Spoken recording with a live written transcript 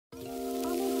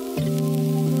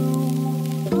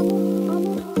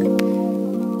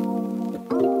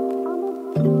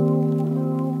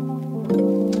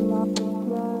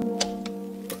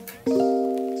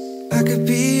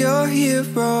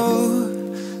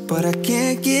but I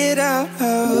can't get out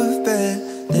of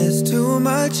bed. There's too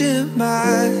much in my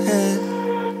head.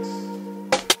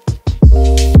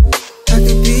 I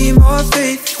could be more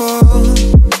faithful,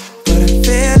 but I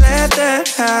fail at that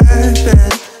habit.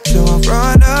 So I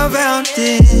run around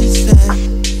instead.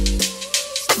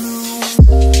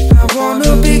 I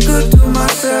wanna be good to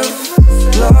myself,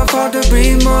 love hard to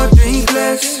breathe more, drink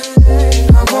less.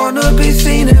 I wanna be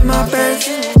seen at my best,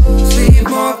 sleep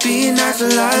more, be nice a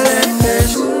lot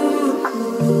less.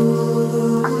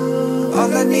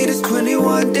 All I need is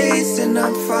 21 days and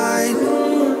I'm fine.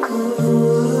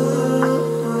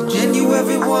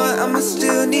 January 1, I'ma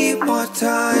still need more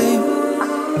time.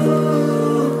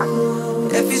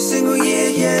 Every single year,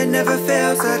 yeah, it never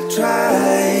fails, I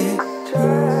try.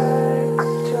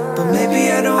 But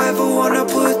maybe I don't ever wanna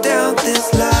put down this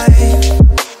life.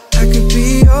 I could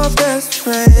be your best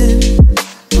friend,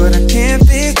 but I can't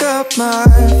pick up my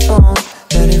phone.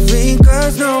 Let it ring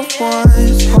cause no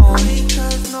one's home.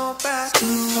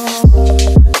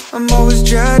 I'm always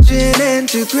judging and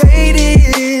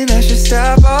degrading. I should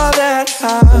stop all that,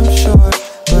 I'm sure,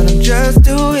 but I'm just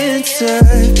too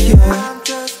insecure.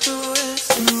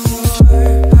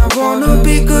 I wanna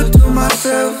be good to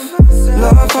myself,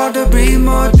 love hard to breathe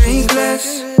more, drink less.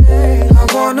 I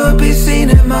wanna be seen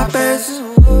at my best,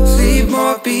 sleep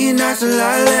more, be nice a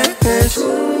lot less.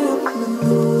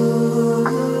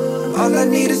 All I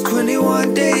need is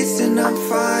 21 days and I'm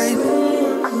fine.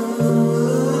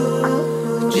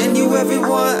 January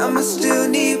 1, I'ma still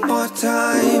need more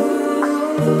time.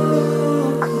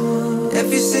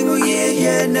 Every single year,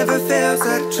 yeah, it never fails,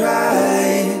 I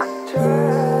try.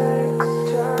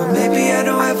 But maybe I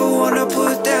don't ever wanna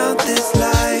put down this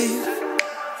life.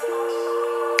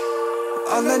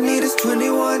 All I need is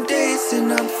 21 days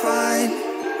and I'm fine.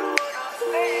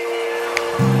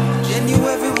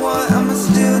 January 1, I'ma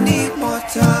still need more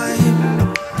time.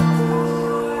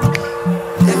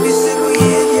 Every single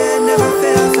year, yeah, it never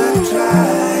fails, I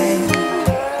try.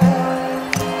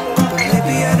 But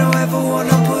maybe I don't ever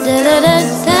wanna put down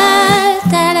this life.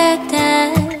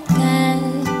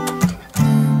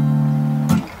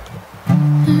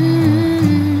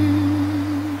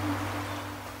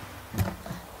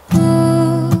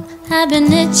 I've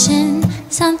been itching,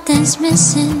 something's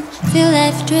missing, feel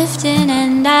left drifting,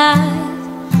 and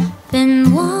I've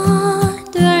been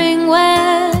wondering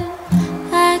where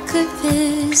I could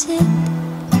visit.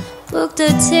 Booked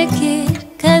a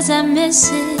ticket cause I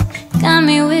miss it, got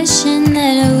me wishing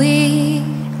that we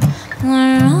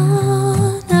were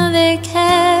on a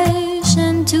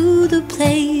vacation to the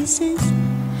places,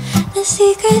 the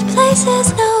secret places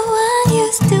no one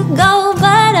used to go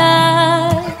but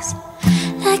us.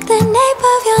 Like the nape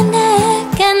of your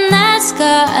neck and that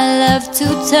scar I love to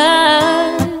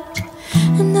touch.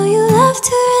 I know you love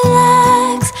to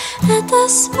relax at the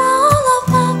small of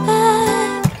my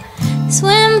back.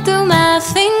 Swim through my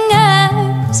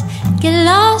fingers, get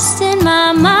lost in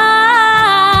my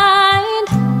mind.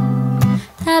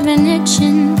 I've been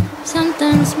itching,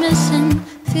 something's missing,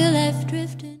 feel left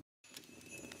drifting.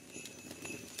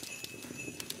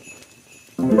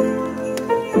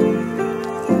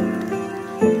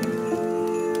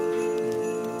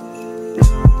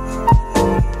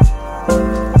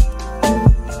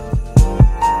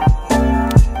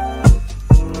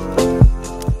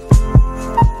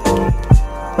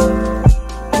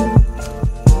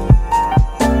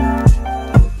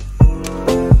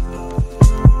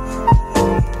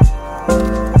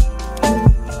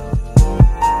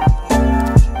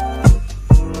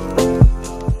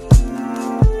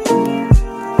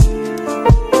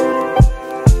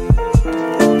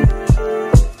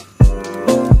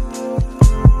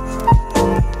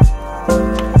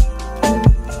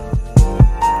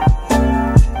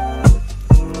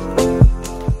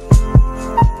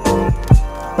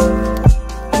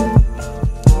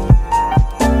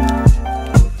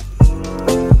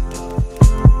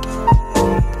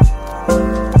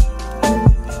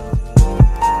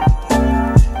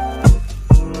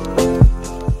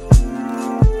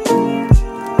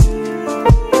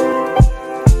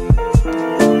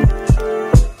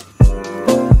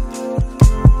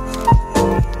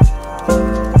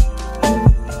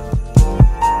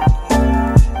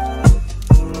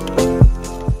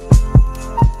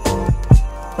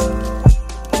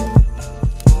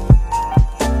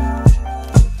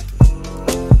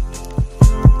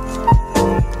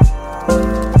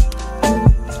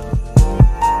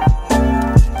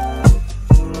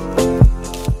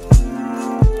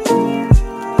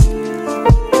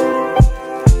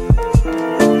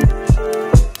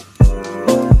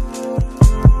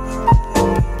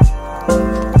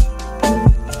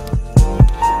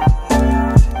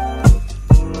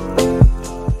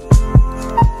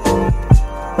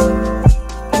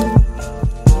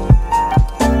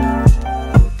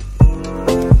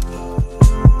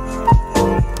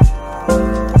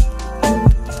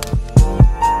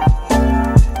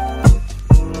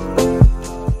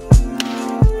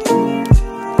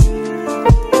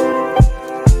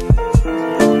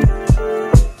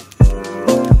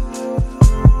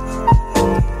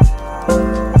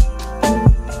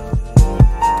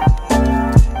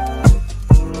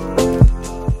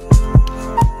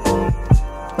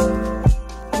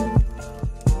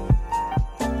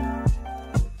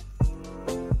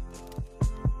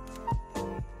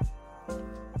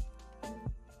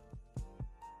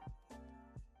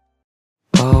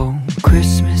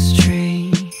 Christmas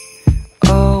tree,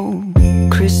 oh,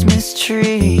 Christmas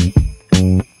tree.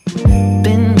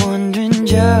 Been wondering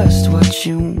just what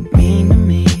you mean to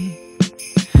me.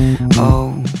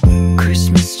 Oh,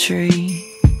 Christmas tree.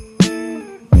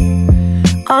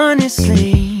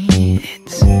 Honestly,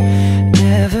 it's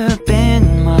never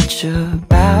been much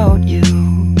about you.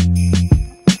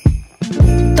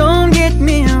 Don't get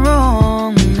me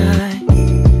wrong, I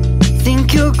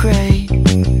think you're great.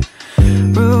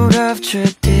 Root of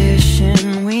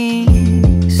tradition we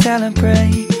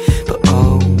celebrate. But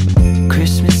oh,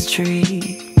 Christmas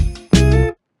tree,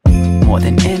 more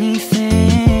than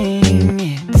anything,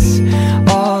 it's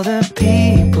all the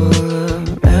people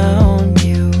around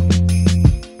you.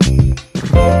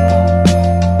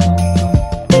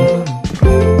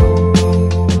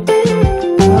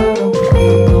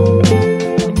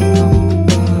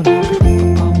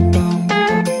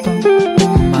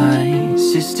 My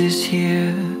sister's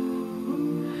here,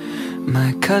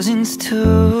 my cousins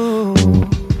too.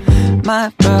 My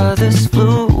brothers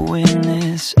flew in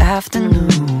this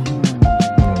afternoon.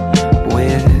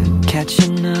 We're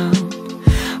catching up.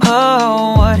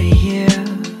 Oh, what a year.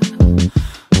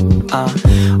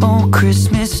 Oh,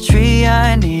 Christmas tree,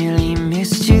 I nearly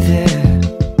missed you there.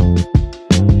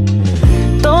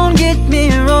 Don't get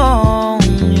me wrong,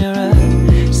 you're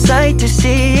a sight to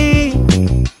see,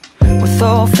 with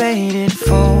all faded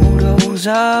photos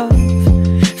of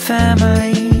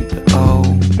family. But oh,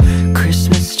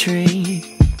 Christmas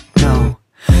tree, no,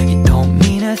 you don't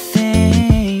mean a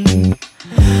thing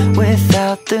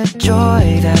without the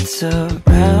joy that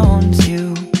surrounds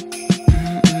you.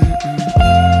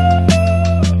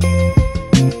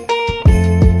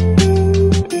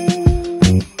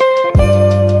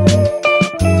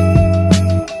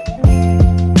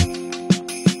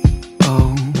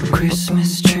 Oh,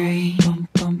 Christmas tree,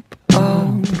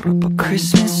 oh,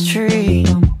 Christmas tree.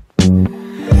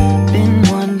 Been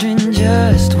wondering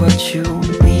just what you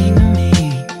mean to me.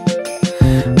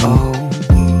 Oh,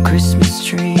 Christmas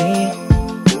tree.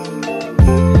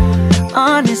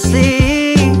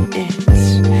 Honestly,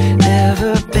 it's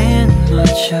never been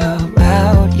much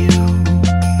about you.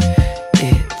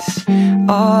 It's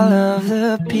all of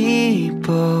the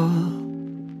people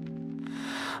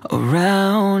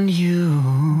around you.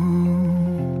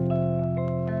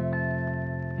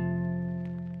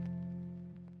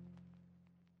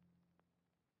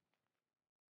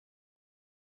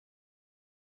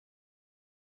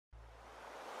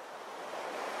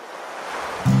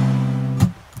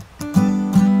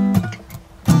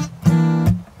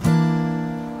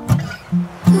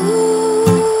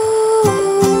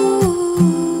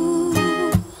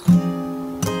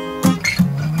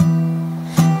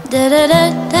 Da da da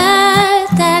da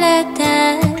da da da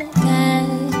da.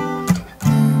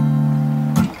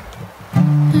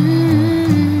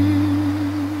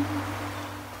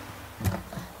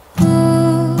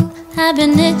 Ooh, I've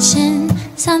been itching,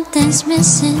 something's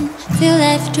missing. Feel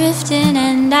life drifting,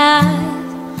 and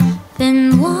I've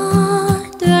been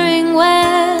wondering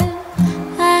where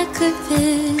I could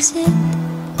visit.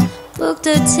 Booked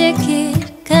a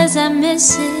ticket 'cause I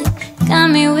miss it. Got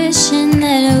me wishing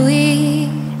that we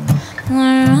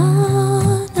were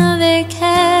on a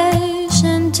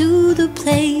vacation to the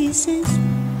places,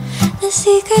 the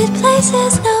secret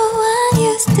places no one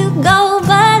used to go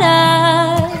but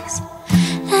us.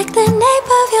 Like the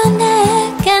nape of your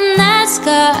neck and that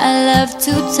scar I love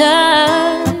to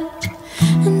touch.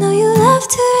 I know you love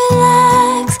to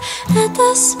relax at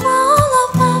the small of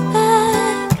my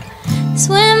back,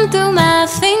 swim through